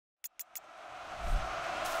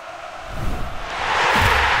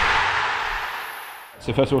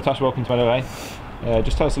So first of all, Tash, welcome to Meadow Lane.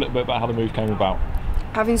 Just tell us a little bit about how the move came about.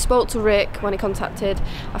 Having spoke to Rick when he contacted,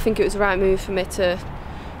 I think it was the right move for me to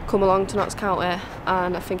come along to Notts County,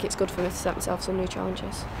 and I think it's good for me to set myself some new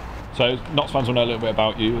challenges. So Notts fans will know a little bit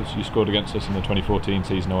about you, as you scored against us in the 2014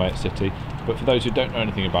 season away at City. But for those who don't know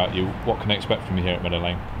anything about you, what can they expect from you here at Meadow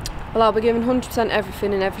Lane? Well, I'll be giving 100%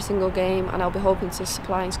 everything in every single game, and I'll be hoping to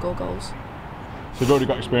supply and score goals. So you've already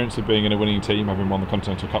got experience of being in a winning team, having won the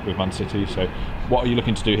Continental Cup with Man City. So what are you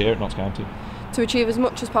looking to do here at Notts County? To achieve as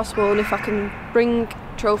much as possible, and if I can bring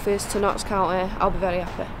trophies to Notts County, I'll be very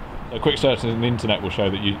happy. A quick search on the internet will show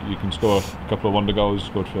that you can score a couple of wonder goals,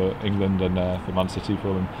 scored for England and for Man City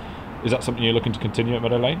for them. Is that something you're looking to continue at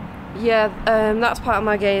Meadow Lane? Yeah, that's part of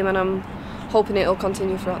my game, and I'm hoping it'll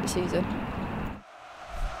continue throughout the season.